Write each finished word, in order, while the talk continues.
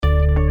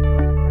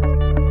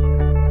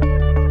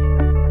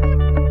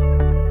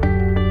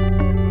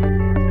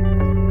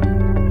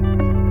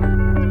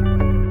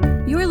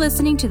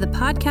listening to the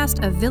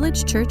podcast of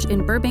Village Church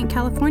in Burbank,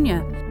 California.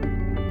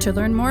 To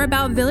learn more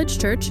about Village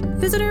Church,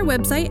 visit our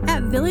website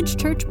at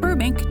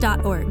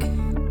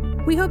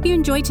villagechurchburbank.org. We hope you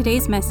enjoy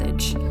today's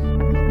message.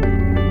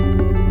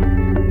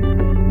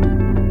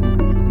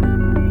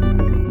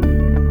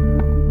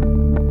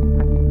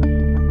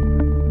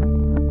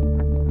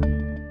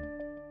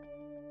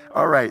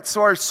 All right,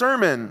 so our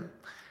sermon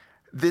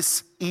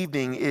this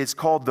evening is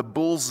called The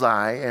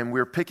Bullseye, and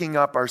we're picking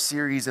up our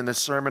series in the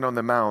Sermon on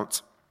the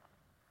Mount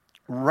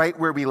right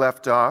where we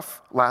left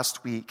off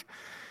last week.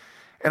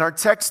 And our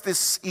text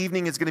this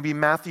evening is going to be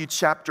Matthew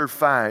chapter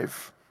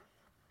 5,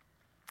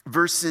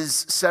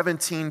 verses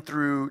 17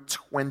 through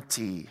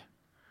 20.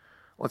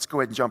 Let's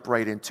go ahead and jump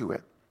right into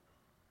it.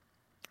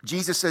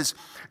 Jesus says,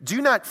 "Do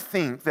not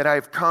think that I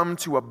have come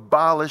to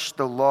abolish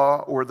the law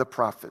or the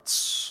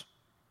prophets."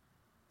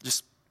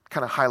 Just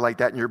kind of highlight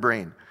that in your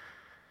brain.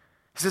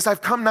 He says,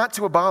 "I've come not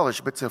to abolish,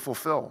 but to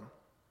fulfill.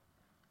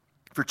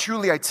 For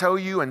truly I tell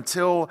you,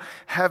 until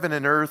heaven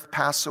and earth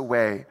pass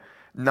away,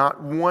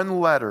 not one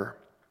letter,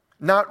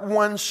 not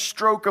one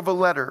stroke of a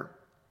letter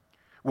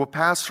will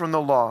pass from the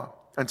law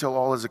until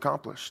all is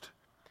accomplished.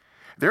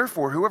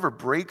 Therefore, whoever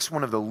breaks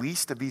one of the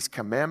least of these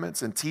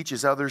commandments and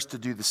teaches others to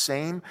do the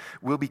same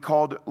will be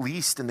called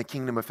least in the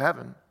kingdom of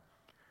heaven.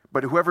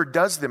 But whoever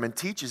does them and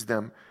teaches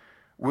them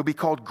will be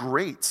called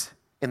great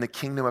in the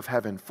kingdom of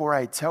heaven. For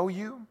I tell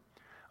you,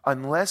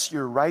 unless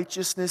your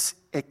righteousness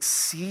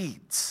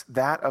exceeds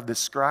that of the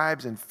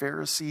scribes and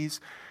Pharisees,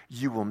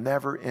 you will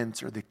never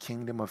enter the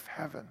kingdom of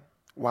heaven."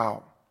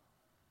 Wow.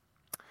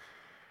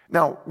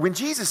 Now, when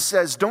Jesus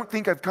says, "Don't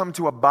think I've come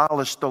to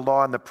abolish the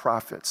law and the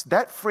prophets,"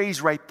 that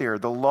phrase right there,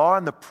 the law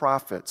and the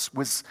prophets,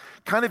 was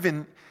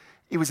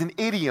it was an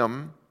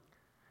idiom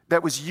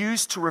that was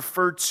used to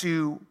refer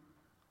to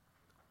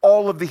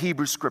all of the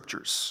Hebrew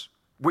scriptures,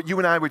 what you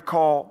and I would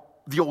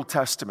call the Old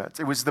Testament.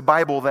 It was the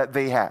Bible that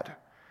they had.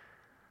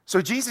 So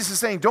Jesus is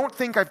saying, don't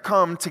think I've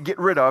come to get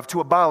rid of, to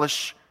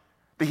abolish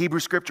the Hebrew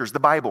scriptures, the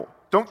Bible.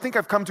 Don't think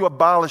I've come to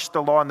abolish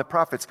the law and the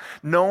prophets.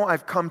 No,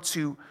 I've come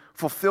to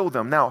fulfill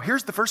them. Now,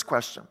 here's the first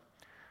question.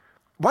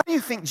 Why do you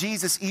think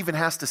Jesus even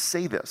has to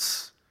say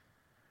this?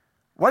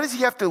 Why does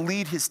he have to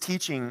lead his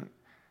teaching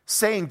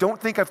saying, don't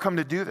think I've come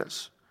to do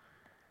this?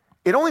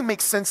 It only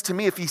makes sense to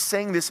me if he's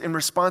saying this in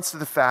response to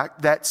the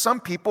fact that some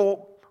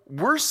people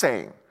were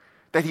saying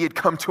that he had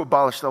come to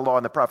abolish the law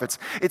and the prophets.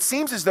 It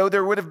seems as though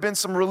there would have been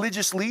some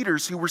religious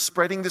leaders who were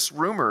spreading this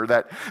rumor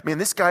that, man,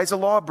 this guy's a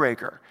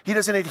lawbreaker. He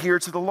doesn't adhere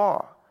to the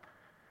law.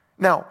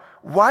 Now,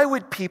 why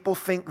would people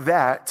think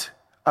that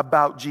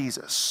about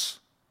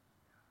Jesus?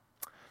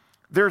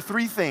 There are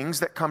three things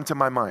that come to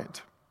my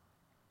mind.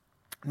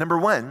 Number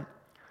one,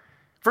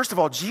 first of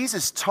all,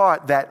 Jesus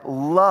taught that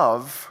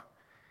love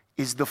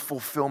is the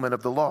fulfillment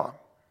of the law.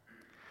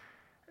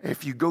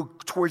 If you go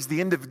towards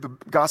the end of the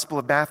Gospel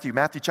of Matthew,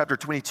 Matthew chapter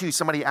 22,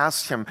 somebody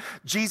asks him,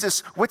 "Jesus,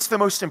 what's the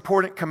most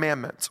important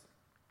commandment?"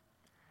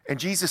 And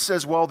Jesus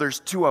says, well, there's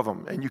two of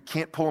them, and you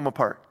can't pull them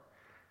apart.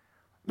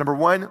 Number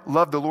one,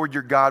 love the Lord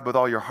your God with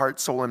all your heart,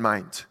 soul, and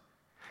mind.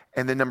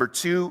 And then number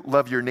two,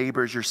 love your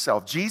neighbor as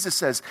yourself. Jesus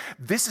says,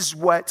 this is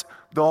what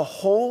the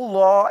whole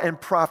law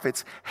and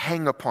prophets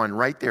hang upon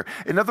right there.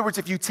 In other words,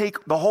 if you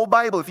take the whole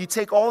Bible, if you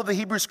take all of the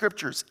Hebrew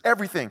scriptures,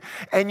 everything,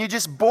 and you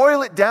just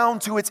boil it down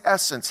to its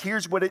essence,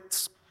 here's what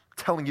it's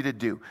telling you to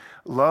do.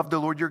 Love the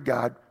Lord your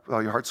God with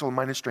all your heart, soul,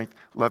 mind, and strength.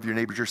 Love your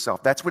neighbor as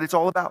yourself. That's what it's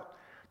all about.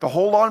 The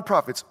whole law and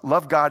prophets,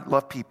 love God,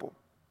 love people.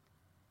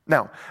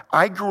 Now,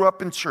 I grew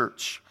up in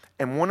church,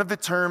 and one of the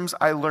terms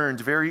I learned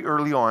very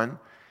early on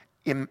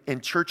in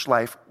church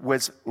life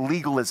was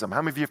legalism.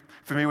 How many of you are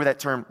familiar with that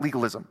term,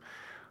 legalism?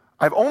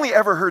 I've only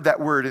ever heard that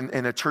word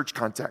in a church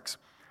context.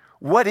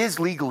 What is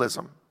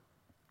legalism?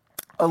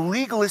 A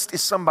legalist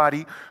is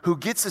somebody who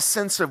gets a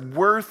sense of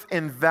worth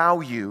and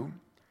value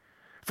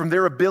from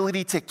their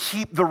ability to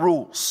keep the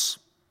rules.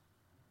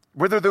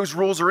 Whether those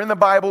rules are in the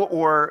Bible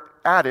or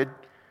added,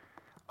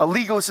 a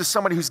legalist is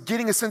somebody who's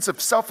getting a sense of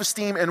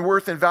self-esteem and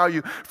worth and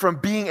value from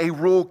being a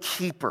rule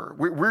keeper.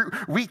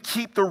 We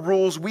keep the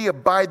rules, we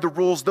abide the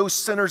rules. Those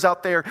sinners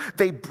out there,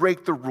 they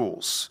break the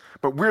rules.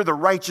 But we're the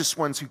righteous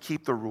ones who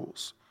keep the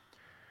rules.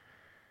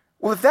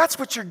 Well, if that's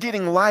what you're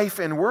getting life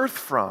and worth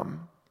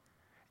from,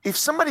 if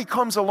somebody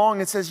comes along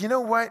and says, you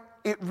know what,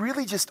 it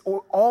really just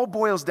all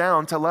boils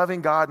down to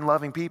loving God and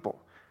loving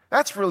people.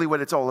 That's really what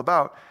it's all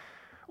about.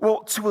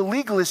 Well, to a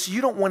legalist,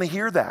 you don't want to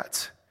hear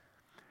that.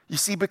 You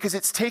see, because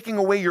it's taking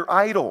away your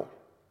idol.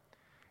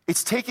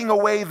 It's taking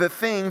away the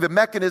thing, the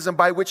mechanism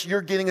by which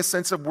you're getting a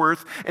sense of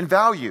worth and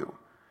value.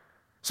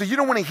 So you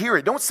don't want to hear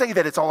it. Don't say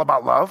that it's all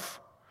about love.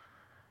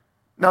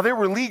 Now, there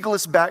were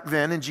legalists back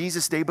then in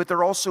Jesus' day, but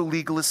they're also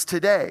legalists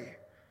today.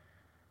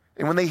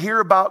 And when they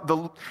hear about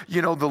the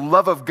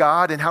love of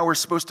God and how we're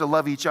supposed to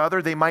love each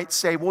other, they might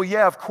say, well,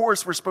 yeah, of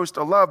course we're supposed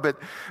to love,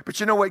 but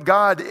you know what?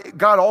 God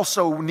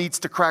also needs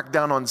to crack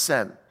down on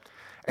sin.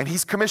 And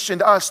he's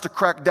commissioned us to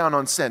crack down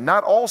on sin.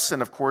 Not all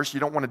sin, of course. You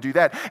don't want to do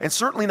that. And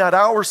certainly not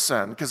our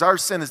sin, because our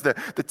sin is the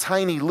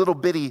tiny, little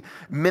bitty,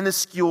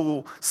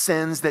 minuscule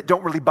sins that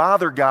don't really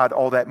bother God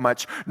all that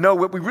much. No,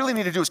 what we really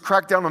need to do is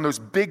crack down on those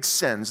big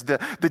sins, the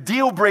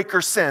deal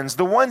breaker sins,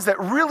 the ones that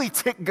really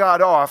tick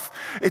God off.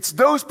 It's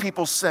those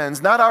people's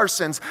sins, not our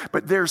sins,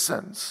 but their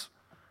sins.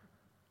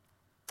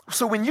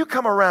 So when you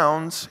come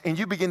around and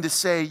you begin to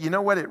say, you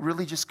know what, it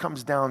really just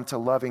comes down to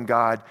loving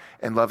God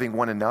and loving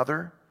one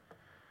another.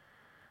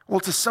 Well,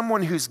 to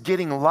someone who's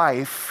getting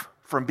life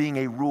from being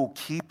a rule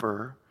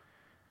keeper,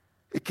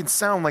 it can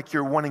sound like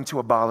you're wanting to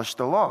abolish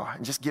the law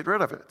and just get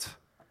rid of it.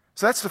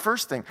 So that's the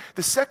first thing.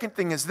 The second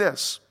thing is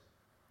this.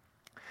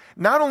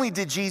 Not only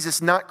did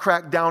Jesus not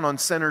crack down on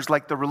sinners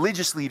like the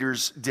religious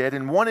leaders did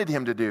and wanted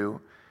him to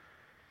do,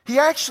 he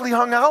actually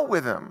hung out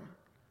with them.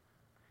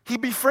 He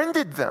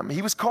befriended them.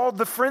 He was called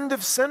the friend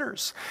of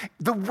sinners,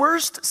 the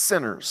worst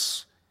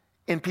sinners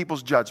in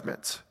people's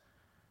judgment.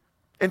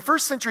 In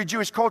first century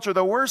Jewish culture,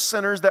 the worst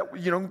sinners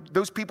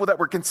those people that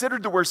were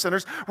considered the worst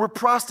sinners were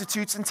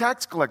prostitutes and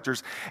tax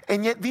collectors.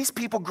 And yet these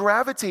people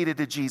gravitated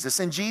to Jesus,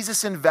 and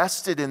Jesus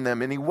invested in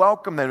them, and he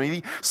welcomed them, and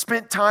he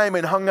spent time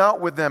and hung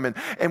out with them.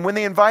 And when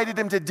they invited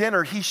him to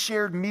dinner, he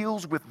shared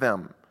meals with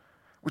them,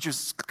 which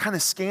is kind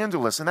of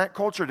scandalous. In that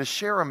culture, to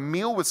share a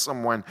meal with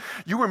someone,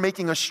 you were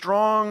making a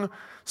strong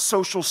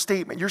social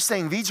statement. You're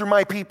saying, these are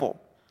my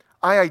people.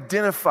 I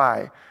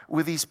identify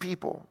with these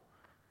people.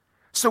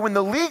 So when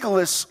the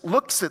legalist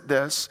looks at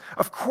this,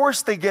 of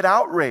course they get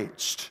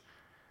outraged.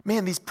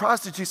 Man, these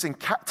prostitutes and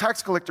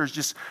tax collectors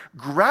just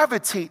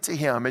gravitate to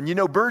him.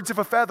 And birds of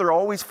a feather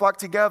always flock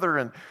together.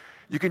 And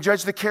you can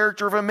judge the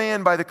character of a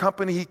man by the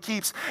company he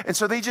keeps. And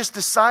so they just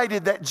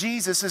decided that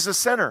Jesus is a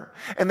sinner.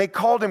 And they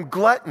called him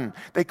glutton.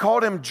 They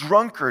called him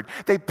drunkard.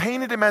 They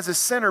painted him as a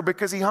sinner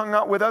because he hung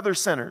out with other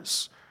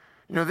sinners.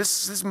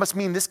 This must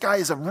mean this guy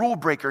is a rule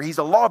breaker. He's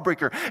a law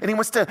breaker. And he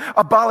wants to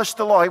abolish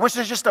the law. He wants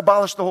to just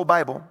abolish the whole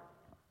Bible.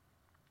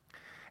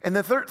 And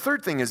the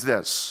third thing is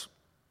this.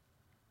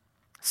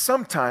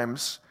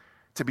 Sometimes,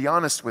 to be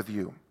honest with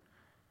you,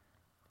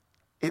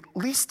 at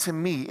least to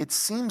me, it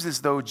seems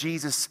as though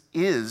Jesus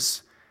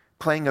is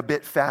playing a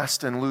bit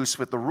fast and loose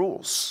with the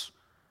rules.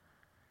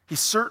 He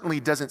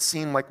certainly doesn't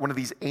seem like one of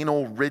these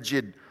anal,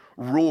 rigid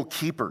rule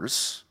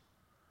keepers.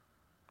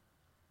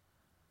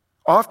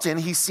 Often,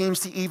 he seems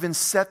to even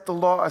set the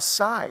law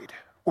aside,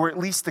 or at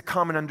least the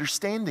common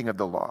understanding of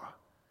the law.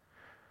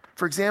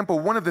 For example,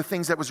 one of the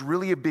things that was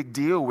really a big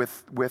deal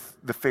with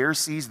the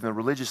Pharisees and the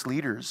religious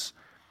leaders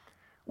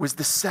was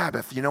the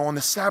Sabbath. On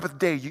the Sabbath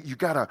day, you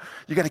gotta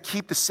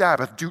keep the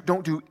Sabbath.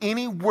 Don't do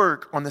any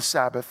work on the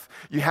Sabbath.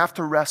 You have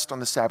to rest on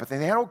the Sabbath.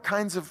 And they had all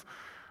kinds of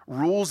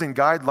rules and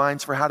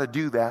guidelines for how to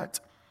do that.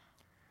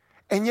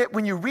 And yet,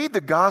 when you read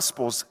the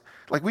Gospels,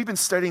 like we've been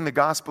studying the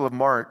Gospel of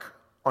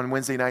Mark on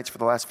Wednesday nights for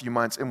the last few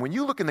months, and when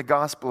you look in the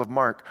Gospel of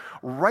Mark,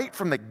 right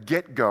from the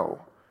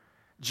get-go,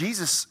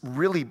 Jesus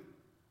really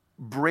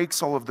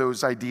breaks all of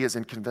those ideas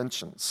and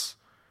conventions.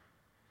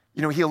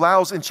 He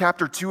allows, in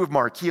chapter 2 of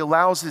Mark, he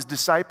allows his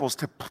disciples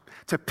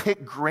to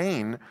pick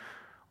grain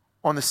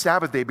on the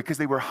Sabbath day because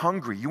they were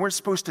hungry. You weren't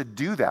supposed to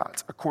do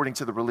that, according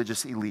to the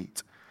religious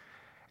elite.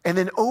 And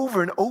then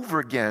over and over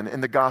again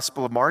in the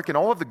Gospel of Mark and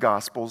all of the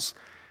Gospels,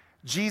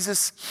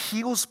 Jesus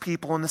heals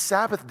people on the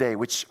Sabbath day,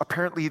 which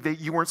apparently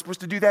you weren't supposed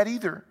to do that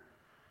either.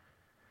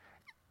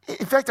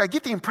 In fact, I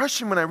get the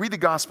impression when I read the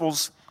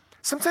Gospels,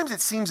 sometimes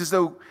it seems as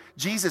though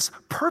Jesus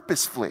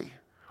purposefully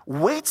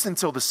waits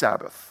until the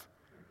Sabbath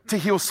to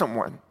heal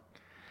someone.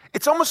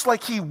 It's almost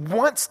like he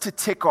wants to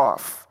tick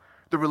off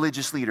the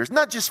religious leaders,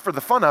 not just for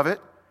the fun of it,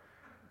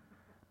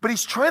 but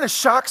he's trying to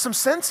shock some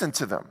sense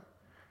into them.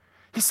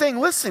 He's saying,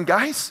 listen,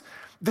 guys,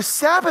 the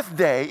Sabbath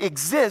day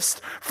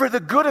exists for the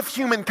good of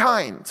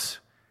humankind.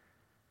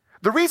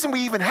 The reason we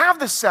even have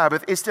the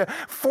Sabbath is to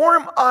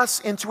form us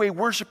into a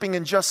worshiping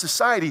and just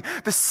society.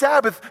 The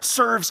Sabbath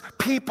serves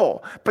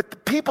people, but the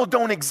people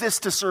don't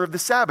exist to serve the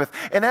Sabbath.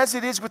 And as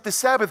it is with the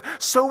Sabbath,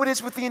 so it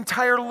is with the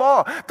entire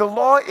law. The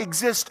law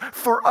exists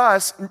for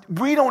us.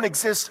 We don't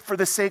exist for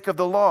the sake of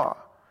the law.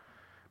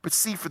 But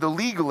see, for the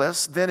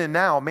legalists, then and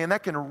now, man,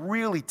 that can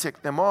really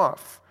tick them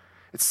off.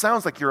 It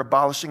sounds like you're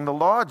abolishing the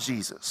law,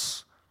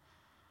 Jesus.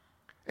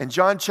 In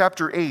John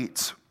chapter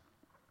 8,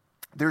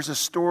 there's a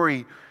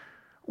story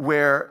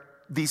where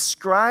these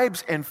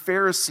scribes and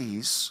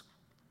Pharisees,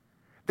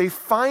 they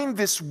find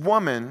this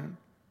woman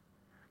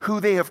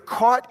who they have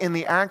caught in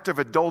the act of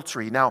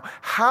adultery. Now,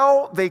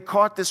 how they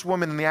caught this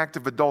woman in the act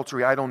of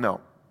adultery, I don't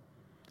know.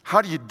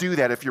 How do you do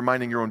that if you're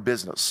minding your own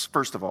business,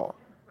 first of all?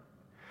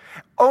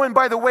 Oh, and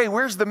by the way,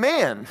 where's the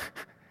man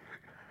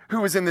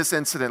who was in this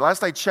incident?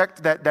 Last I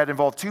checked, that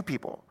involved 2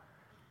 people.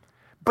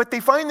 But they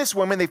find this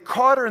woman, they've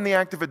caught her in the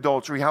act of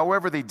adultery,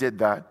 however they did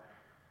that.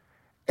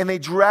 And they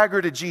drag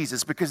her to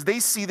Jesus because they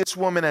see this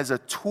woman as a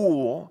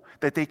tool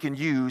that they can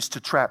use to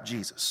trap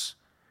Jesus.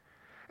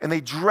 And they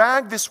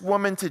drag this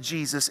woman to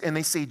Jesus and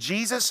they say,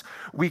 Jesus,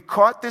 we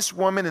caught this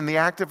woman in the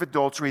act of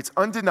adultery. It's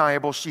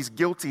undeniable. She's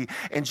guilty.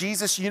 And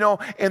Jesus,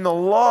 in the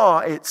law,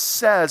 it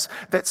says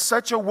that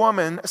such a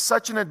woman,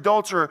 such an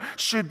adulterer,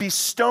 should be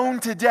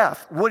stoned to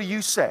death. What do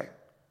you say?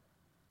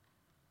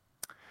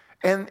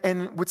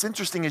 And what's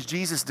interesting is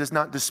Jesus does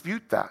not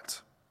dispute that.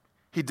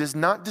 He does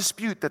not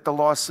dispute that the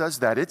law says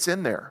that. It's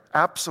in there.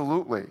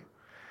 Absolutely.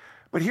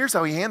 But here's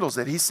how he handles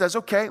it. He says,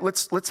 okay,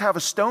 let's have a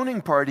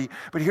stoning party,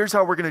 but here's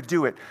how we're going to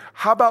do it.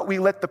 How about we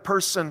let the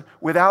person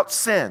without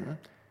sin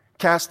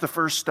cast the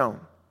first stone?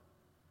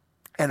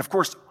 And of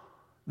course,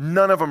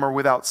 none of them are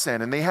without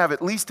sin, and they have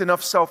at least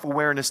enough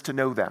self-awareness to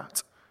know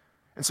that.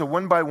 And so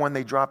one by one,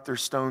 they drop their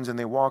stones and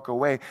they walk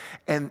away,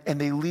 and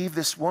they leave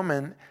this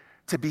woman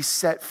to be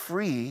set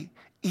free,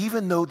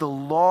 even though the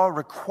law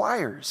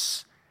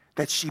requires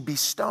that she be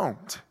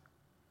stoned.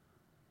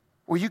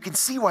 Well, you can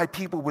see why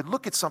people would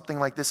look at something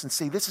like this and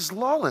say, this is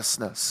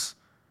lawlessness.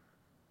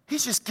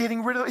 He's just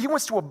getting rid of it. He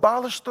wants to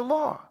abolish the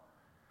law.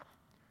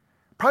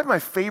 Probably my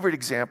favorite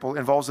example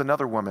involves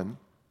another woman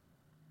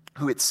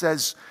who it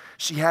says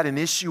she had an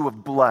issue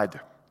of blood.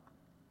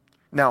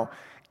 Now,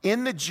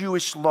 in the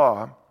Jewish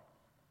law,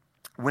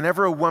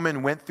 whenever a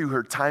woman went through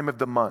her time of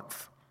the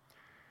month,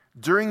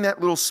 during that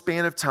little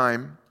span of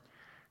time,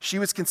 she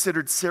was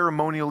considered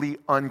ceremonially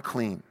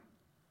unclean.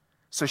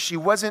 So she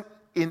wasn't,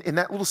 in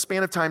that little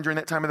span of time during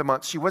that time of the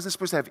month, she wasn't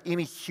supposed to have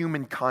any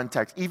human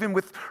contact. Even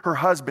with her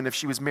husband, if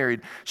she was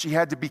married, she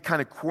had to be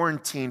kind of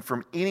quarantined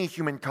from any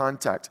human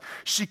contact.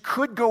 She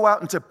could go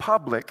out into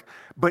public,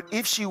 but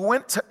if she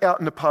went out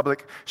into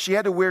public, she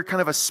had to wear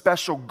kind of a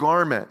special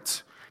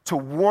garment to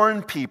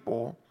warn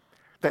people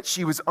that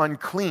she was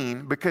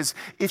unclean, because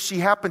if she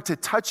happened to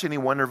touch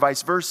anyone or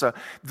vice versa,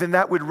 then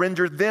that would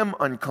render them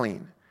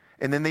unclean.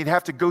 And then they'd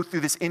have to go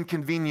through this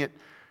inconvenient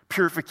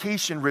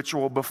purification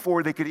ritual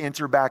before they could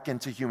enter back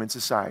into human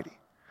society.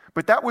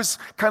 But that was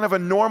kind of a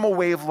normal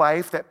way of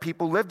life that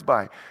people lived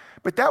by.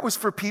 But that was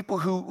for people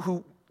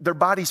who their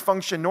bodies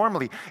function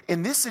normally.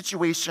 In this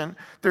situation,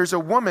 there's a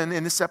woman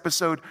in this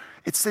episode,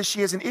 it says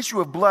she has an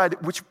issue of blood,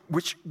 which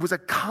was a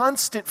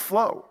constant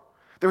flow.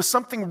 There was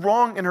something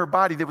wrong in her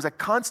body. There was a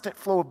constant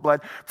flow of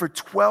blood for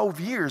 12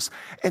 years.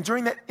 And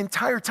during that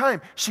entire time,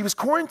 she was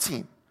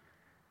quarantined.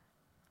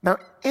 Now,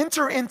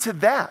 enter into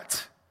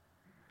that.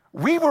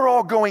 We were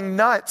all going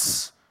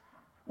nuts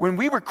when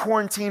we were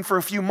quarantined for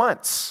a few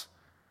months.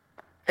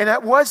 And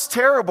that was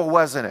terrible,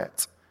 wasn't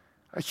it?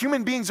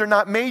 Human beings are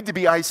not made to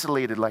be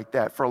isolated like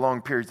that for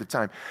long periods of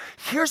time.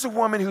 Here's a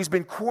woman who's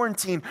been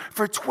quarantined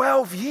for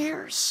 12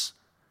 years.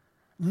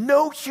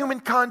 No human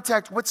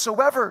contact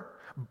whatsoever.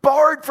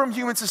 Barred from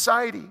human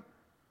society.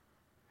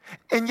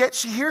 And yet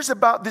she hears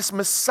about this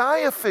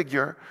Messiah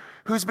figure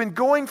who's been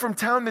going from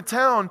town to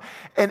town,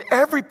 and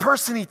every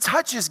person he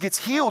touches gets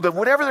healed of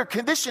whatever their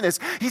condition is.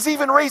 He's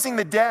even raising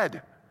the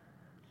dead.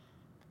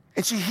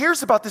 And she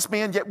hears about this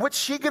man, yet what's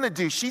she going to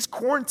do? She's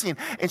quarantined,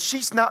 and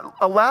she's not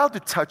allowed to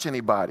touch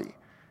anybody.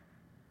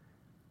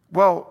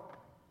 Well,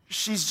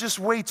 she's just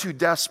way too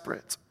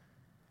desperate.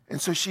 And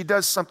so she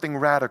does something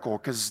radical,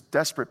 because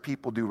desperate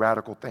people do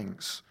radical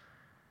things.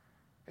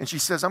 And she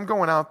says, I'm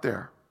going out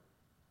there.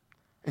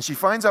 And she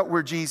finds out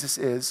where Jesus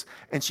is,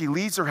 and she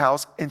leaves her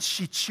house, and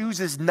she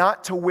chooses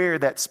not to wear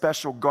that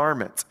special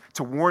garment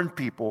to warn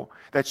people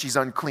that she's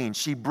unclean.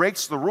 She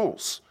breaks the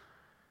rules.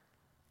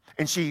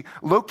 And she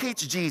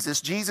locates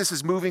Jesus. Jesus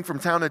is moving from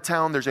town to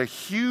town. There's a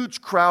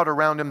huge crowd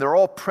around him. They're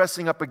all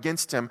pressing up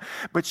against him.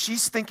 But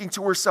she's thinking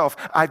to herself,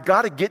 I've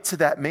got to get to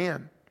that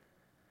man.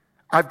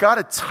 I've got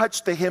to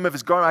touch the hem of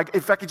his garment.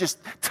 If I could just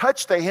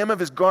touch the hem of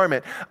his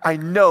garment, I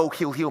know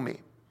he'll heal me.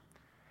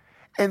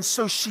 And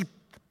so she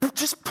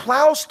just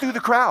plows through the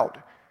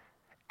crowd.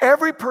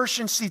 Every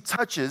person she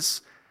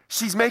touches,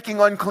 she's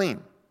making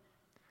unclean.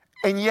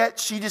 And yet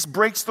she just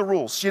breaks the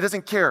rules. She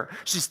doesn't care.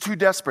 She's too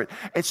desperate.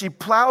 And she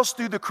plows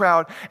through the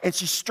crowd, and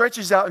she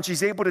stretches out, and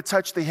she's able to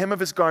touch the hem of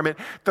his garment.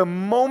 The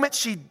moment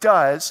she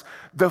does,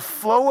 the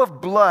flow of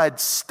blood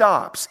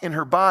stops in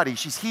her body.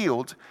 She's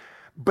healed.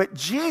 But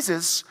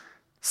Jesus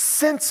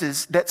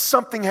senses that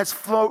something has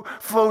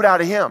flowed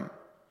out of him.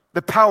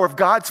 The power of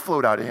God's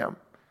flowed out of him.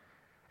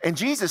 And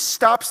Jesus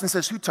stops and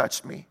says, who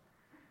touched me?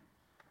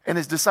 And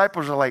his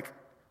disciples are like,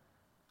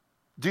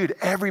 dude,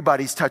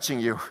 everybody's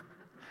touching you.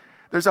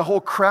 There's a whole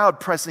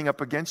crowd pressing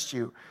up against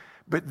you.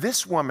 But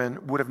this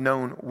woman would have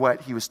known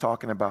what he was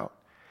talking about.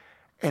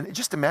 And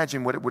just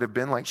imagine what it would have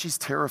been like. She's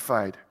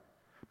terrified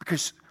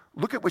because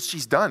look at what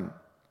she's done.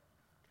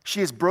 She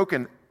has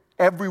broken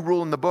every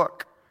rule in the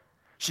book.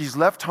 She's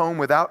left home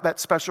without that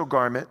special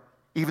garment,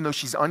 even though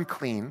she's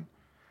unclean.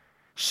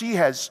 She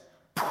has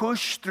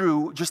pushed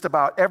through just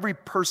about every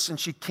person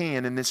she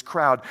can in this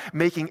crowd,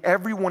 making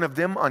every one of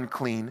them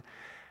unclean.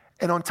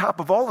 And on top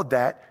of all of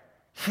that,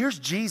 here's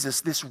Jesus,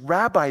 this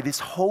rabbi, this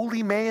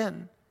holy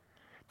man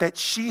that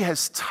she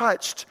has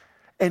touched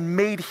and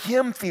made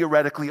him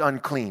theoretically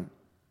unclean.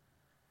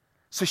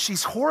 So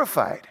she's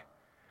horrified.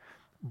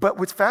 But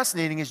what's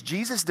fascinating is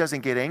Jesus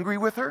doesn't get angry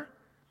with her.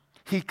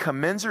 He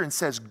commends her and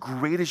says,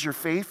 great is your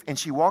faith. And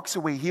she walks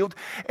away healed.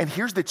 And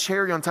here's the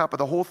cherry on top of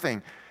the whole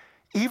thing.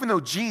 Even though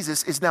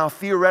Jesus is now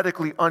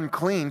theoretically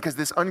unclean because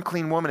this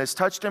unclean woman has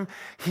touched him,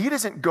 he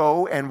doesn't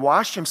go and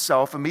wash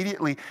himself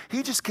immediately.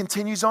 He just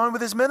continues on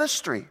with his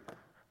ministry.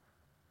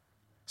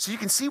 So you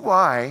can see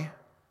why,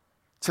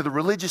 to the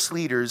religious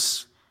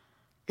leaders,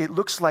 it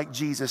looks like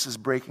Jesus is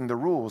breaking the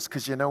rules.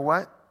 Because you know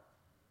what?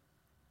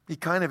 He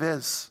kind of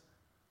is.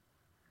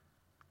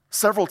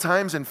 Several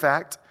times, in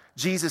fact,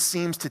 Jesus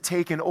seems to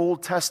take an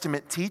Old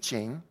Testament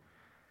teaching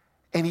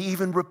and he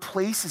even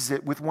replaces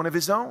it with one of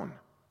his own.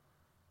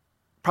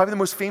 Probably the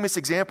most famous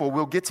example,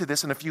 we'll get to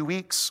this in a few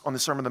weeks on the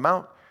Sermon on the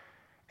Mount,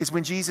 is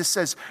when Jesus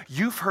says,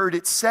 you've heard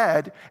it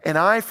said, an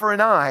eye for an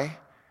eye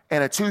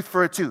and a tooth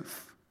for a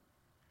tooth.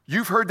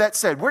 You've heard that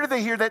said. Where did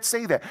they hear that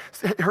say that?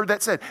 Heard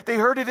that said? They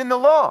heard it in the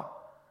law.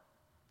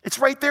 It's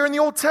right there in the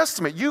Old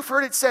Testament. You've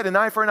heard it said, an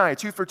eye for an eye, a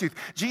tooth for a tooth.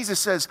 Jesus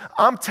says,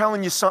 I'm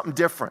telling you something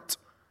different.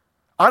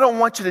 I don't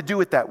want you to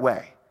do it that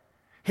way.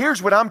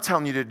 Here's what I'm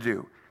telling you to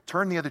do.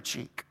 Turn the other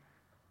cheek.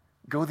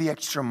 Go the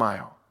extra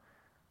mile.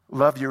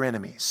 Love your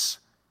enemies.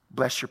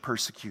 Bless your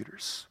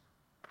persecutors.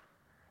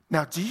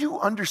 Now, do you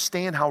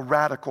understand how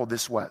radical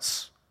this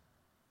was?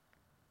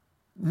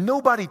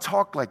 Nobody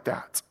talked like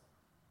that.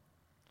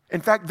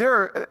 In fact,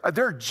 there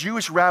are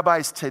Jewish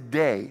rabbis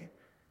today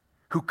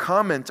who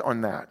comment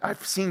on that.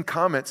 I've seen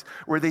comments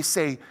where they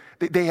say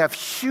they have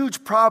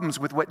huge problems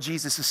with what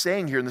Jesus is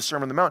saying here in the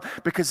Sermon on the Mount,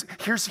 because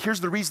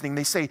here's the reasoning.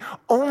 They say,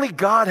 only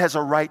God has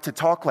a right to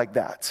talk like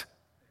that.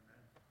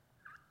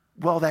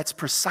 Well, that's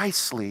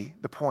precisely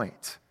the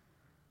point.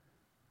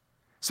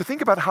 So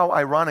think about how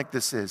ironic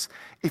this is.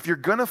 If you're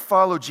going to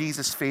follow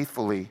Jesus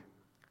faithfully,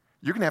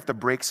 you're going to have to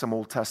break some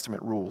Old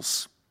Testament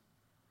rules.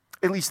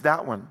 At least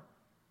that one.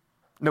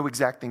 No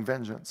exacting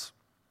vengeance.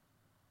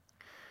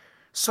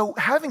 So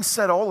having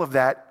said all of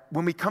that,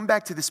 when we come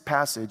back to this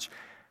passage,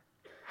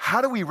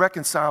 how do we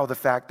reconcile the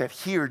fact that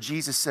here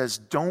Jesus says,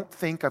 don't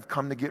think I've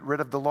come to get rid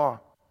of the law.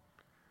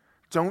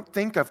 Don't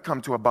think I've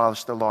come to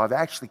abolish the law. I've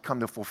actually come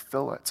to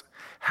fulfill it.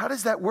 How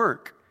does that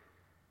work?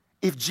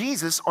 If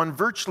Jesus, on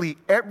virtually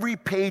every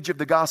page of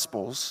the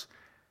Gospels,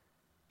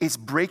 is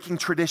breaking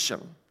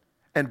tradition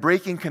and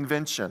breaking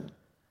convention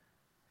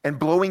and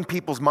blowing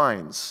people's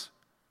minds,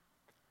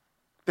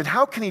 then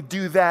how can he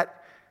do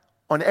that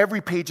on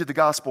every page of the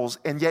Gospels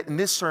and yet in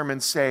this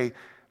sermon say,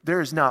 there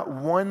is not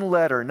one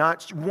letter,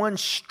 not one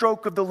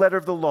stroke of the letter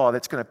of the law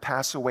that's going to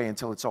pass away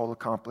until it's all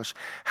accomplished?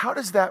 How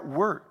does that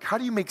work? How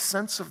do you make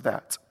sense of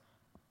that?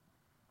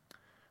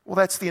 Well,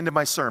 that's the end of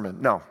my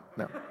sermon. No.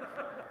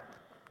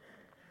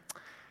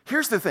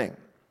 Here's the thing.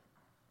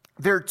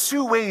 There are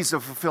two ways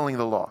of fulfilling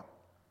the law.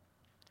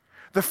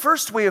 The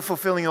first way of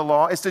fulfilling the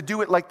law is to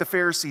do it like the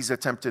Pharisees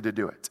attempted to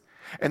do it.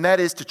 And that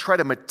is to try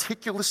to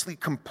meticulously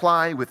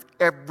comply with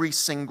every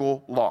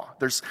single law.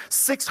 There's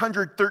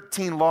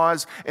 613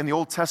 laws in the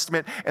Old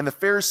Testament, and the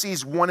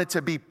Pharisees wanted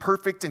to be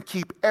perfect and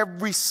keep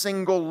every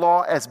single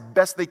law as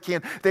best they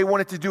can. They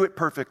wanted to do it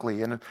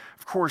perfectly. And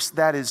of course,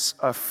 that is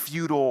a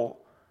futile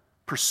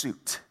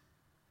pursuit.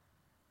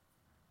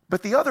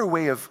 But the other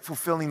way of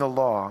fulfilling the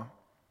law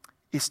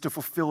is to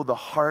fulfill the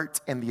heart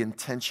and the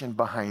intention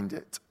behind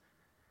it.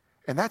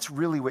 And that's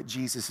really what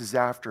Jesus is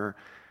after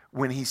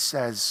when he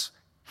says,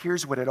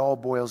 here's what it all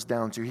boils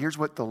down to. Here's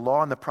what the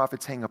law and the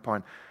prophets hang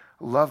upon.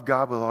 Love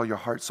God with all your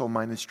heart, soul,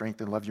 mind, and strength,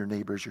 and love your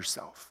neighbor as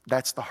yourself.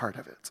 That's the heart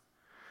of it.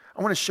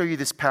 I want to show you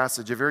this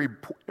passage, a very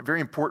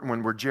important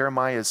one where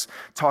Jeremiah is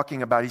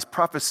talking about, he's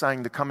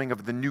prophesying the coming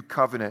of the new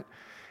covenant.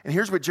 And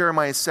here's what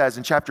Jeremiah says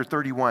in chapter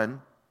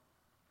 31.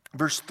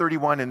 Verse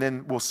 31, and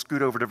then we'll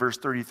scoot over to verse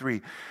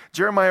 33.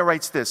 Jeremiah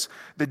writes this,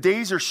 the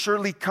days are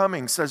surely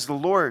coming, says the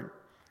Lord,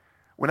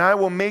 when I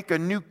will make a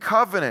new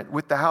covenant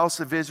with the house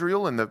of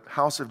Israel and the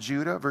house of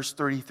Judah. Verse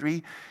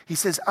 33, he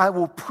says, I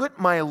will put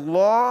my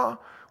law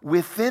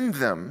within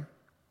them,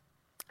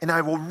 and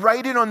I will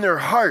write it on their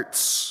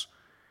hearts,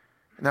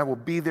 and I will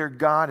be their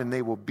God, and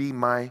they will be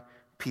my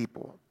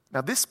people.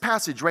 Now this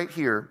passage right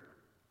here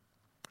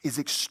is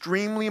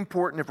extremely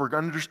important if we're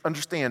going to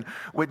understand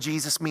what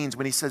Jesus means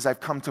when he says, I've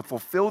come to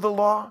fulfill the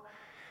law,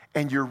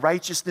 and your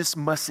righteousness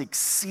must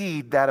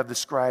exceed that of the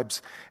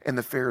scribes and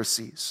the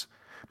Pharisees.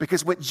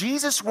 Because what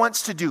Jesus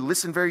wants to do,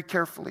 listen very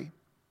carefully,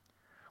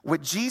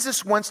 what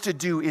Jesus wants to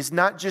do is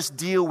not just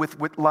deal with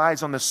what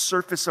lies on the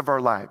surface of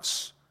our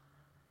lives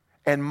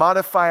and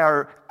modify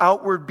our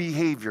outward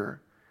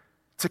behavior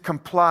to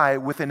comply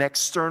with an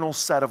external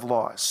set of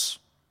laws.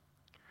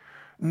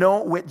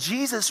 No, what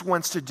Jesus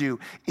wants to do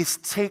is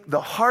take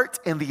the heart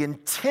and the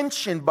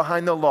intention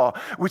behind the law,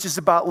 which is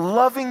about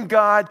loving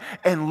God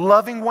and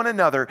loving one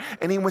another,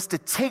 and he wants to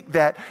take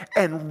that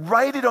and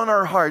write it on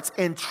our hearts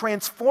and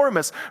transform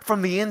us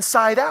from the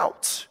inside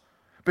out.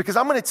 Because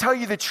I'm going to tell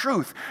you the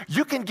truth.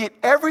 You can get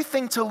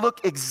everything to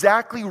look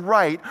exactly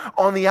right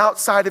on the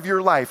outside of your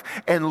life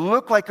and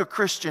look like a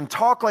Christian,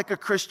 talk like a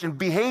Christian,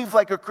 behave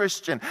like a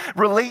Christian,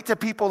 relate to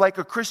people like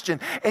a Christian,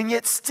 and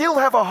yet still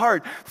have a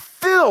heart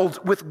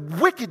filled with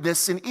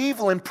wickedness and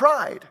evil and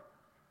pride.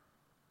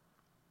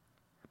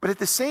 But at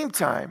the same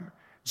time,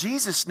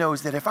 Jesus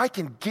knows that if I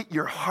can get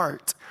your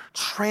heart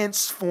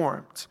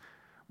transformed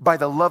by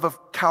the love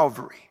of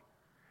Calvary,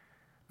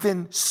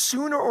 then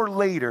sooner or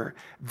later,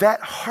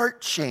 that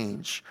heart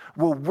change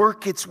will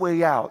work its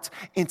way out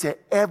into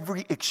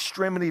every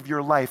extremity of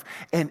your life,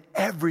 and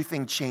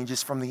everything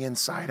changes from the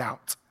inside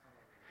out.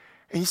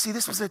 And you see,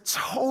 this was a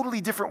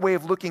totally different way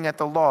of looking at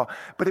the law,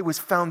 but it was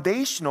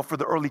foundational for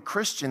the early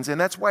Christians, and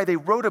that's why they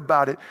wrote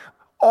about it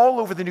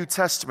all over the New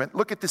Testament.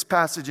 Look at this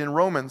passage in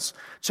Romans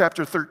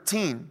chapter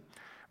 13,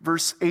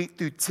 verse 8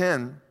 through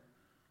 10.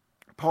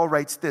 Paul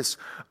writes this,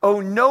 "Owe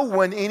no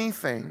one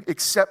anything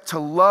except to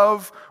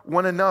love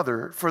one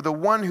another, for the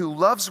one who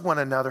loves one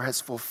another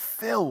has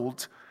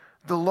fulfilled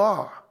the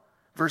law."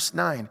 Verse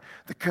 9,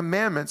 "The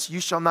commandments, you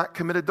shall not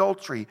commit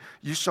adultery,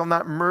 you shall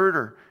not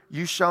murder,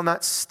 you shall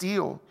not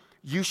steal,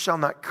 you shall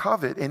not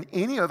covet, and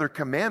any other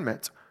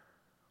commandment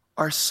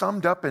are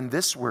summed up in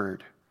this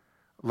word,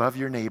 love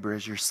your neighbor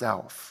as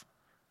yourself."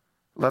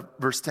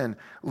 Verse 10,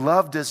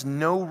 "Love does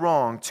no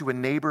wrong to a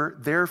neighbor,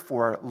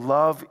 therefore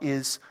love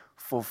is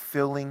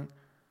fulfilling.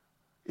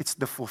 It's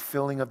the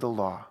fulfilling of the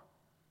law."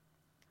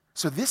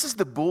 So this is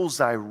the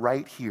bullseye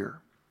right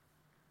here.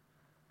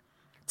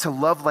 To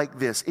love like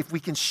this. If we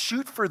can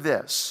shoot for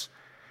this,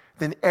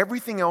 then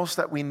everything else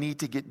that we need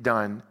to get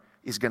done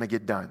is going to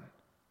get done.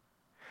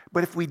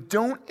 But if we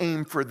don't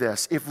aim for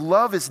this, if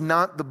love is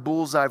not the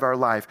bullseye of our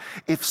life,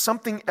 if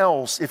something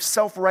else, if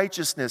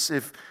self-righteousness,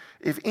 if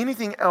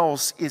anything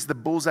else is the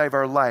bullseye of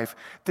our life,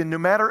 then no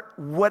matter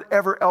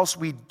whatever else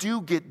we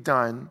do get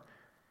done,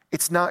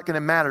 it's not going to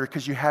matter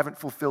because you haven't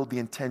fulfilled the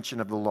intention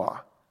of the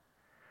law.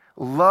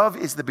 Love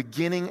is the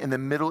beginning and the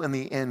middle and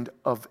the end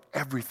of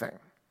everything.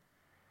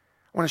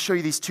 I want to show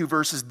you these two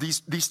verses.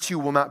 These two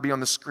will not be on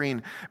the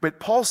screen. But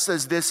Paul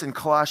says this in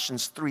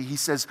Colossians 3. He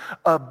says,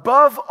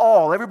 above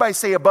all, everybody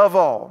say above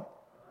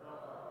all.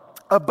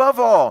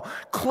 Above all,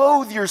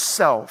 clothe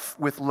yourself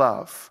with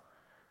love,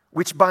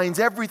 which binds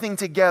everything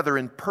together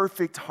in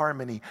perfect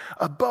harmony.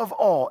 Above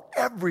all,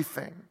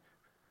 everything.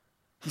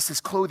 He says,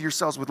 clothe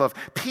yourselves with love.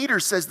 Peter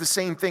says the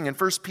same thing in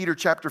 1 Peter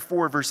chapter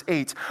 4, verse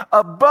 8.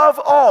 Above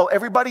all,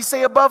 everybody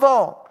say above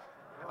all.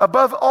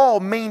 Above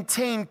all,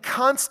 maintain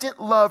constant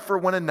love for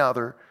one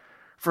another,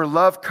 for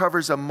love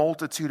covers a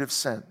multitude of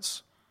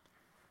sins.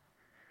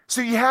 So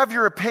you have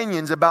your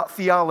opinions about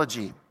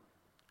theology.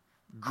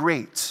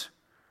 Great.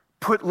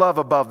 Put love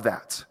above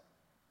that.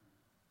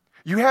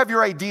 You have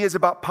your ideas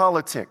about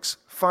politics.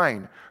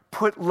 Fine.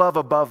 Put love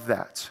above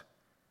that.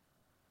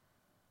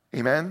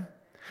 Amen?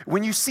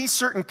 When you see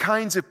certain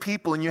kinds of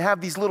people and you have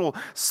these little,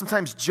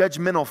 sometimes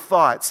judgmental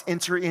thoughts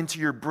enter into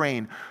your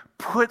brain,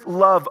 put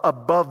love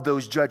above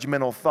those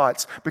judgmental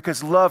thoughts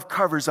because love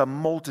covers a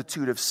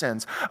multitude of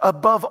sins.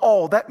 Above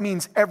all, that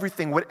means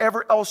everything,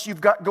 whatever else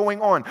you've got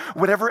going on,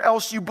 whatever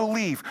else you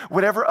believe,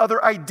 whatever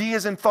other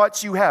ideas and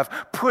thoughts you have,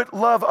 put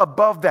love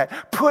above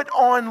that. Put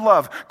on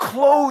love.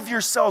 Clothe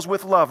yourselves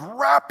with love.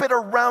 Wrap it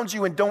around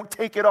you and don't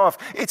take it off.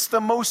 It's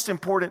the most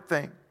important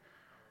thing.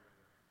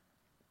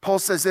 Paul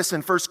says this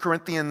in 1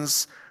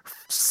 Corinthians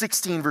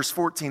 16, verse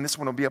 14. This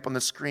one will be up on the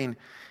screen.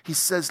 He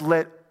says,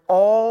 let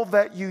all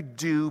that you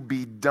do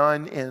be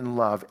done in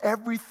love.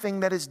 Everything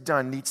that is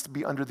done needs to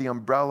be under the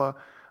umbrella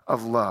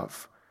of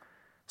love.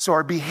 So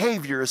our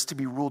behavior is to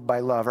be ruled by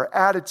love. Our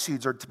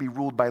attitudes are to be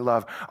ruled by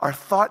love. Our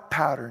thought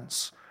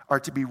patterns are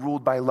to be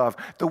ruled by love.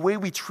 The way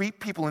we treat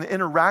people and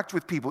interact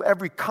with people,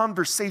 every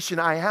conversation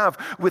I have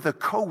with a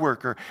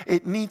coworker,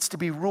 it needs to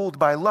be ruled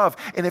by love.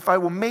 And if I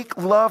will make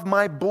love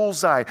my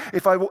bullseye,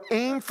 if I will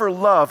aim for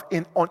love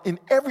in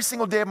every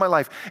single day of my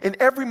life, in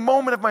every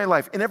moment of my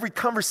life, in every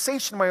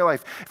conversation of my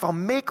life, if I'll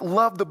make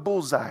love the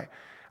bullseye,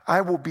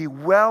 I will be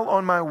well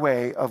on my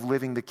way of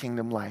living the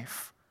kingdom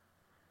life.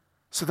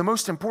 So the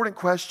most important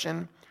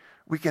question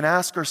we can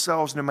ask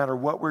ourselves no matter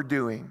what we're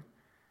doing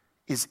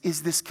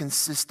is this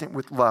consistent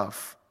with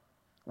love?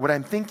 What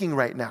I'm thinking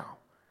right now,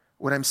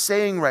 what I'm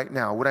saying right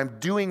now, what I'm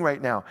doing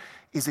right now,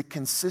 is it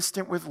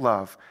consistent with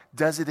love?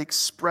 Does it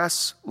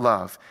express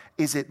love?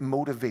 Is it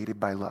motivated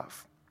by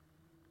love?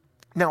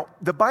 Now,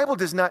 the Bible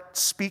does not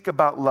speak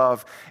about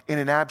love in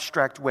an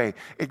abstract way.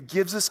 It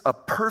gives us a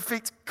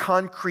perfect,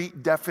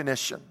 concrete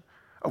definition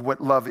of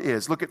what love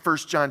is. Look at 1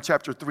 John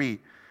chapter 3,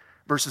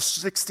 verses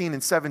 16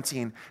 and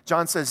 17.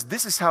 John says,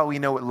 this is how we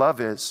know what love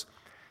is.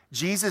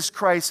 Jesus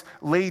Christ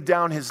laid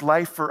down his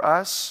life for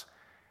us,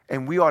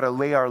 and we ought to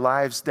lay our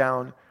lives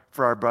down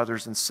for our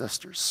brothers and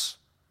sisters.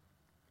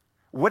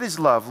 What is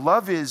love?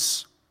 Love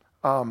is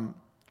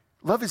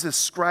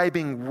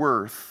ascribing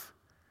worth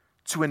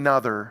to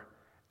another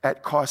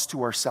at cost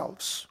to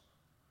ourselves.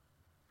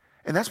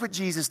 And that's what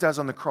Jesus does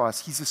on the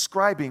cross. He's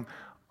ascribing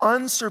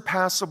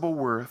unsurpassable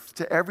worth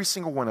to every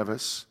single one of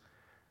us.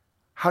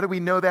 How do we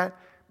know that?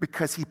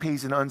 Because he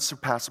pays an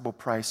unsurpassable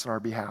price on our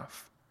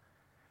behalf.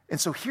 And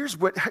so here's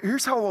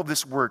how all of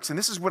this works. And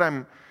this is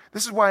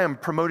why I'm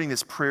promoting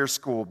this prayer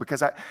school,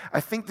 because I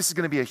think this is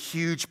going to be a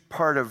huge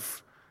part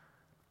of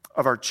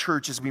our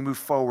church as we move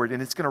forward,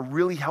 and it's going to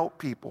really help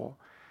people.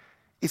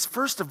 It's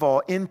first of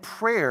all, in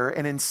prayer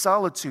and in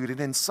solitude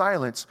and in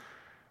silence,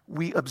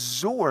 we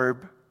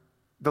absorb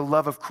the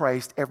love of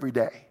Christ every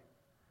day.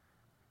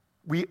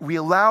 We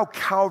allow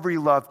Calvary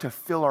love to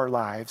fill our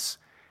lives,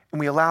 and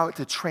we allow it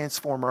to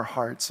transform our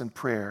hearts in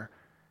prayer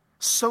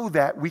so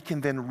that we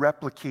can then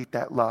replicate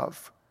that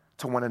love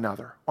to one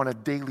another on a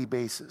daily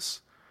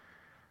basis.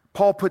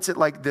 Paul puts it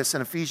like this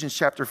in Ephesians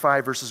chapter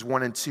 5, verses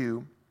 1 and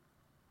 2.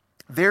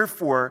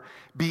 Therefore,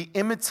 be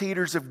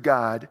imitators of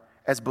God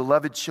as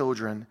beloved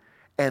children,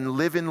 and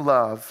live in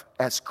love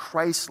as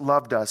Christ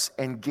loved us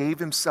and gave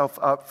himself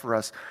up for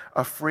us,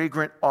 a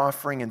fragrant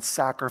offering and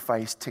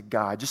sacrifice to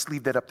God. Just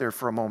leave that up there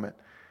for a moment.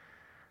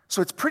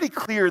 So it's pretty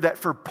clear that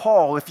for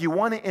Paul, if you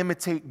want to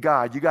imitate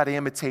God, you got to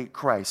imitate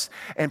Christ.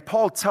 And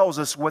Paul tells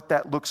us what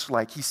that looks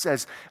like. He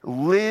says,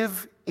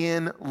 live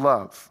in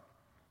love.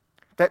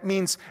 That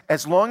means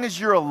as long as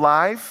you're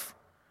alive,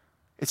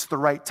 it's the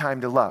right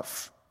time to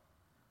love.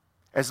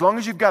 As long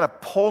as you've got a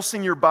pulse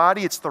in your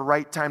body, it's the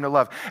right time to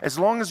love. As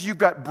long as you've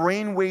got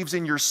brain waves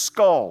in your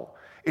skull,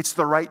 it's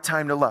the right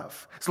time to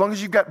love. As long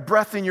as you've got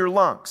breath in your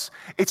lungs,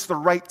 it's the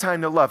right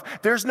time to love.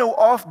 There's no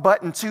off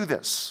button to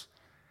this.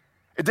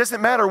 It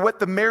doesn't matter what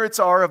the merits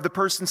are of the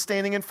person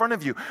standing in front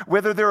of you,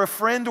 whether they're a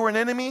friend or an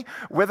enemy,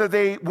 whether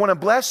they want to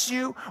bless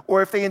you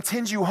or if they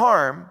intend you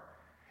harm,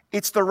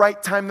 it's the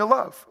right time to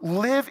love.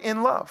 Live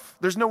in love.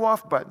 There's no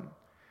off button.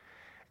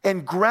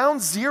 And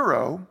ground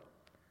zero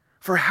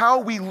for how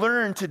we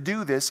learn to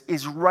do this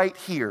is right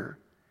here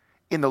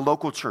in the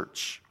local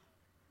church.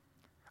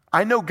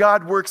 I know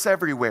God works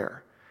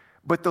everywhere,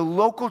 but the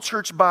local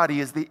church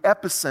body is the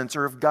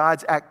epicenter of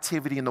God's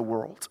activity in the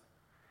world.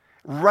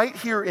 Right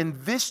here in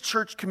this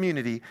church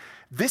community,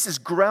 this is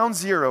ground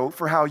zero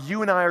for how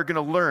you and I are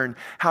going to learn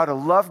how to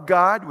love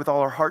God with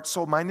all our heart,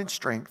 soul, mind, and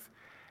strength,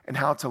 and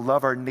how to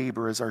love our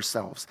neighbor as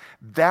ourselves.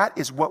 That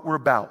is what we're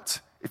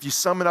about. If you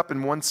sum it up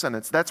in one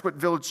sentence, that's what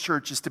Village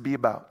Church is to be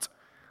about.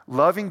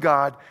 Loving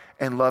God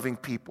and loving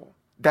people.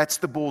 That's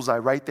the bullseye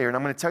right there. And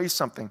I'm going to tell you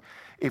something.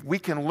 If we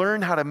can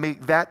learn how to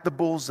make that the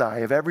bullseye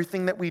of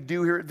everything that we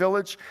do here at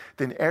Village,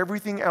 then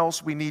everything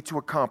else we need to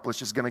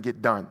accomplish is going to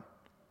get done.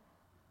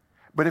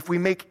 But if we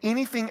make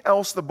anything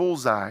else the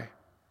bullseye,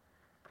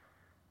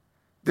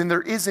 then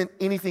there isn't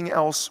anything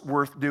else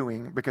worth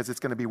doing because it's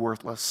going to be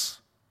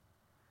worthless.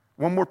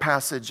 One more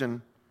passage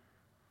in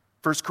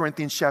 1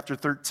 Corinthians chapter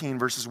 13,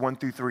 verses 1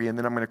 through 3, and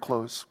then I'm going to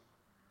close.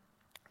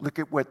 Look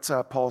at what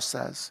Paul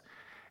says.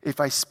 If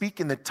I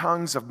speak in the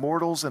tongues of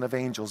mortals and of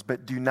angels,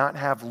 but do not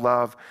have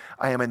love,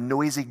 I am a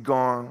noisy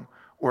gong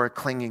or a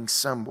clanging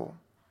cymbal.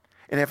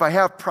 And if I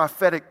have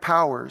prophetic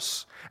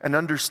powers and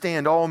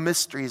understand all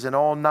mysteries and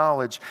all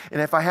knowledge,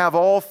 and if I have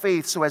all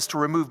faith so as to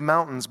remove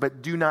mountains,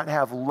 but do not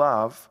have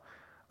love,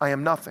 I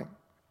am nothing.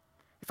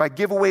 If I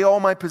give away all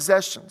my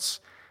possessions,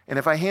 and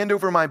if I hand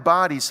over my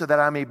body so that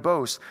I may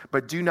boast,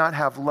 but do not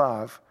have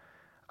love,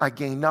 I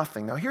gain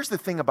nothing. Now here's the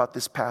thing about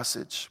this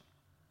passage.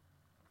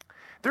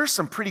 There's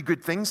some pretty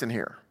good things in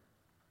here.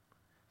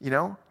 You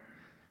know,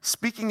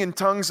 speaking in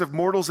tongues of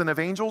mortals and of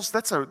angels,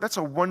 that's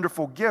a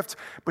wonderful gift.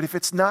 But if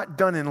it's not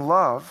done in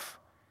love,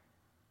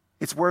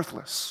 it's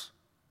worthless.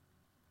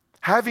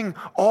 Having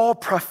all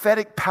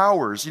prophetic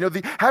powers,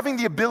 having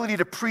the ability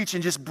to preach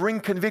and just bring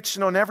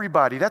conviction on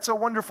everybody, that's a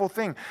wonderful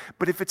thing.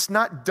 But if it's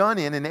not done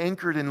in and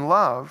anchored in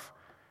love,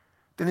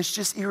 then it's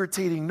just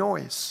irritating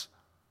noise.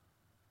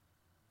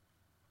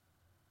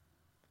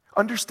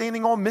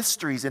 Understanding all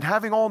mysteries and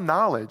having all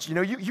knowledge.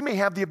 You may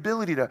have the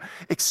ability to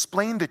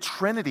explain the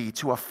Trinity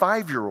to a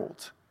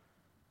 5-year-old.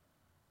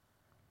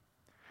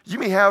 You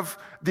may have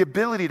the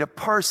ability to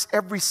parse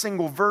every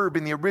single verb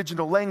in the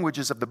original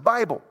languages of the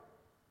Bible.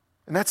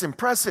 And that's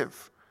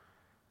impressive.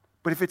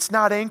 But if it's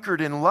not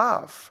anchored in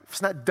love, if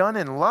it's not done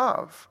in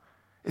love,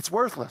 it's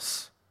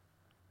worthless.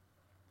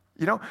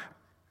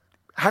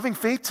 Having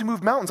faith to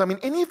move mountains.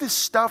 Any of this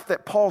stuff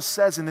that Paul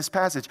says in this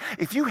passage,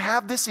 if you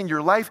have this in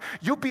your life,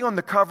 you'll be on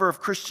the cover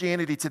of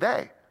Christianity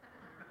Today.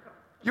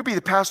 You'll be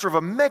the pastor of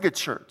a mega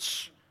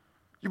church.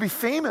 You'll be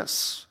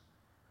famous.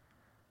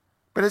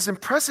 But as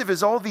impressive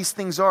as all these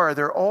things are,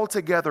 they're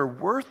altogether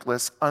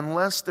worthless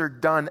unless they're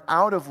done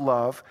out of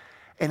love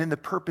and in the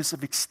purpose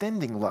of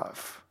extending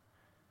love.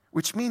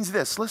 Which means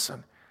this,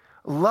 listen,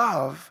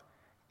 love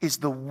is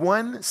the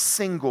one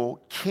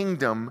single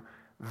kingdom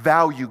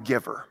value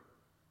giver.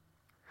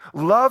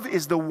 Love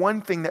is the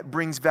one thing that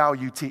brings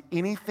value to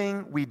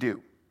anything we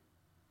do.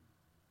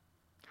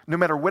 No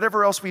matter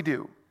whatever else we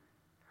do,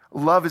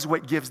 love is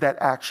what gives that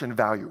action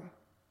value.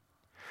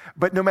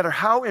 But no matter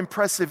how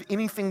impressive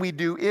anything we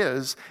do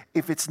is,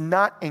 if it's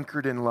not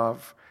anchored in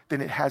love,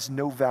 then it has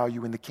no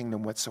value in the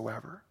kingdom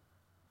whatsoever.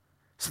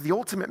 So the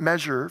ultimate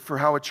measure for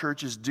how a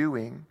church is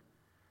doing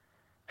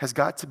has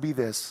got to be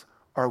this: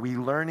 are we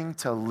learning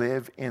to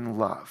live in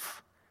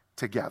love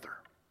together?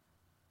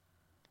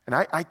 And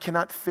I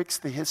cannot fix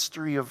the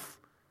history of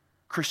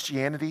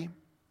Christianity,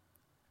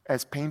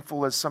 as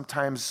painful as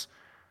sometimes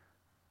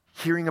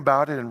hearing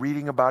about it and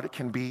reading about it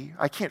can be.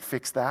 I can't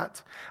fix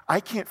that. I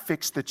can't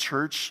fix the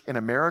church in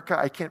America.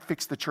 I can't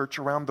fix the church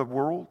around the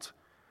world.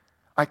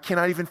 I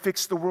cannot even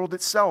fix the world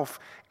itself,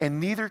 and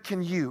neither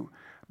can you.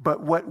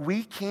 But what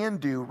we can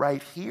do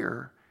right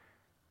here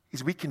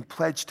is we can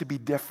pledge to be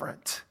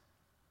different.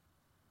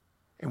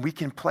 And we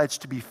can pledge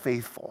to be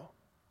faithful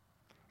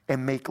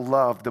and make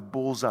love the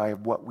bullseye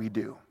of what we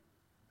do.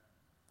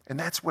 And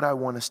that's what I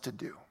want us to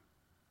do.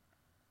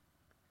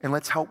 And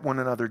let's help one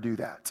another do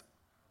that.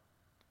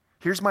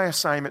 Here's my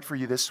assignment for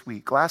you this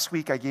week. Last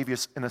week I gave you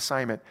an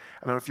assignment.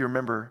 I don't know if you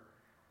remember.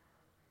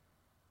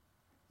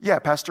 Yeah,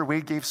 Pastor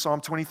Wade gave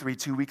Psalm 23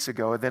 2 weeks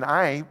ago. And then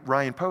I,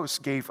 Ryan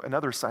Post, gave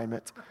another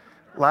assignment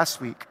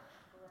last week.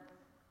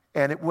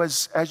 And it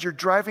was as you're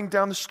driving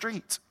down the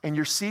street and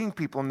you're seeing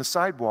people on the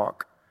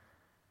sidewalk,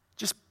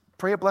 just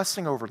pray a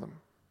blessing over them,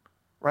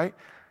 right?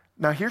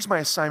 Now here's my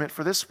assignment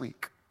for this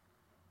week.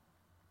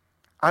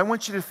 I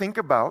want you to think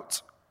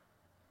about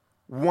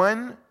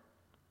 1,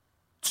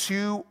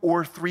 2,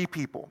 or 3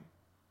 people.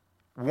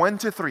 1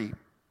 to 3.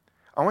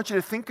 I want you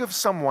to think of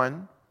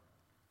someone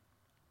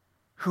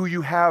who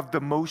you have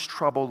the most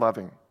trouble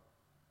loving.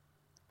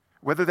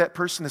 Whether that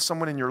person is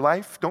someone in your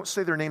life, don't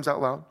say their names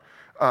out loud.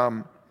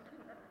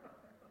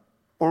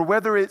 Or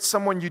whether it's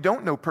someone you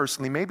don't know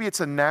personally. Maybe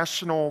it's a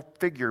national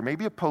figure,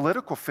 maybe a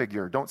political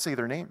figure. Don't say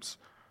their names.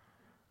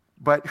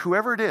 But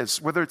whoever it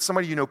is, whether it's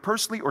somebody you know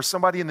personally or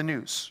somebody in the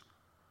news,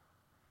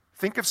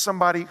 think of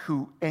somebody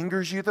who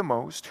angers you the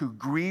most, who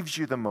grieves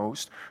you the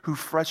most, who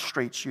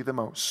frustrates you the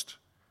most.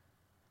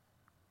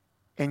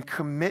 And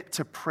commit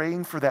to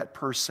praying for that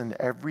person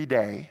every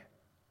day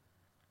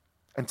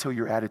until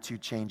your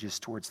attitude changes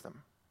towards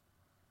them.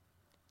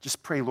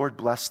 Just pray, Lord,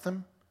 bless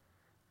them,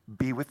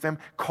 be with them,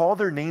 call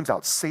their names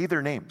out, say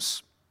their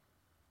names.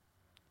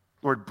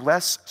 Lord,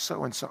 bless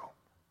so-and-so,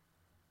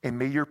 and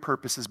may your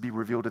purposes be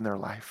revealed in their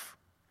life.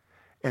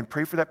 And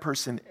pray for that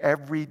person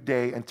every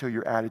day until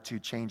your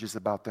attitude changes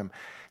about them.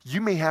 You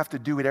may have to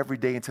do it every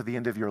day until the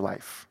end of your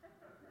life,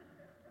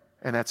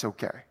 and that's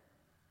okay.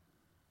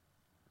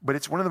 But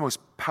it's one of the most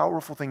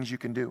powerful things you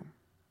can do.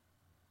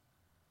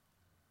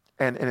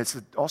 And it's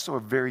also a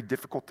very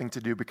difficult thing to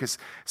do because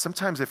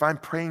sometimes if I'm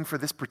praying for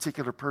this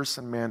particular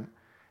person, man,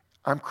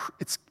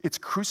 it's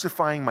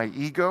crucifying my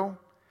ego,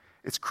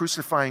 it's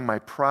crucifying my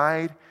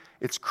pride,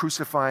 it's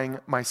crucifying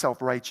my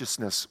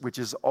self-righteousness, which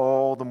is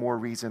all the more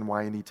reason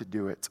why I need to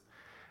do it.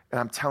 And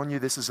I'm telling you,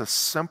 this is a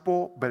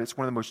simple, but it's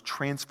one of the most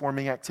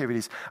transforming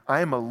activities.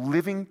 I am a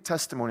living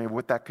testimony of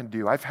what that can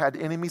do. I've had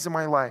enemies in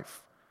my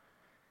life.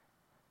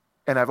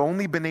 And I've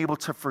only been able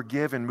to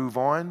forgive and move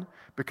on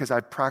because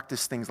I've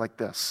practiced things like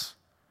this.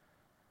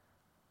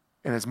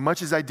 And as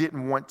much as I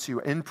didn't want to,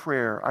 in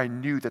prayer, I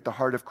knew that the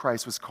heart of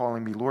Christ was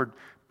calling me, Lord,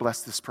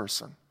 bless this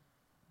person.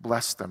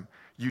 Bless them.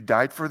 You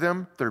died for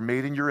them. They're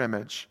made in your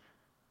image.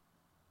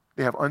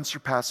 They have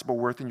unsurpassable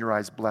worth in your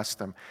eyes. Bless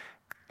them.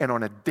 And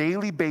on a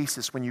daily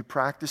basis, when you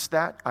practice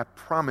that, I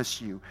promise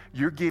you,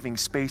 you're giving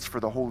space for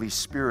the Holy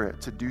Spirit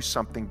to do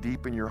something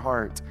deep in your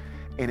heart.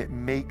 And it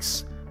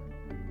makes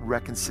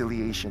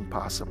reconciliation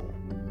possible.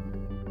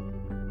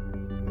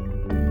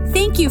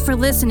 Thank you for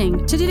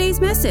listening to today's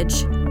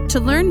message.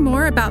 To learn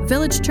more about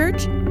Village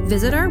Church,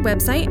 visit our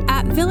website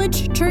at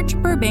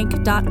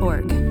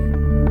villagechurchburbank.org.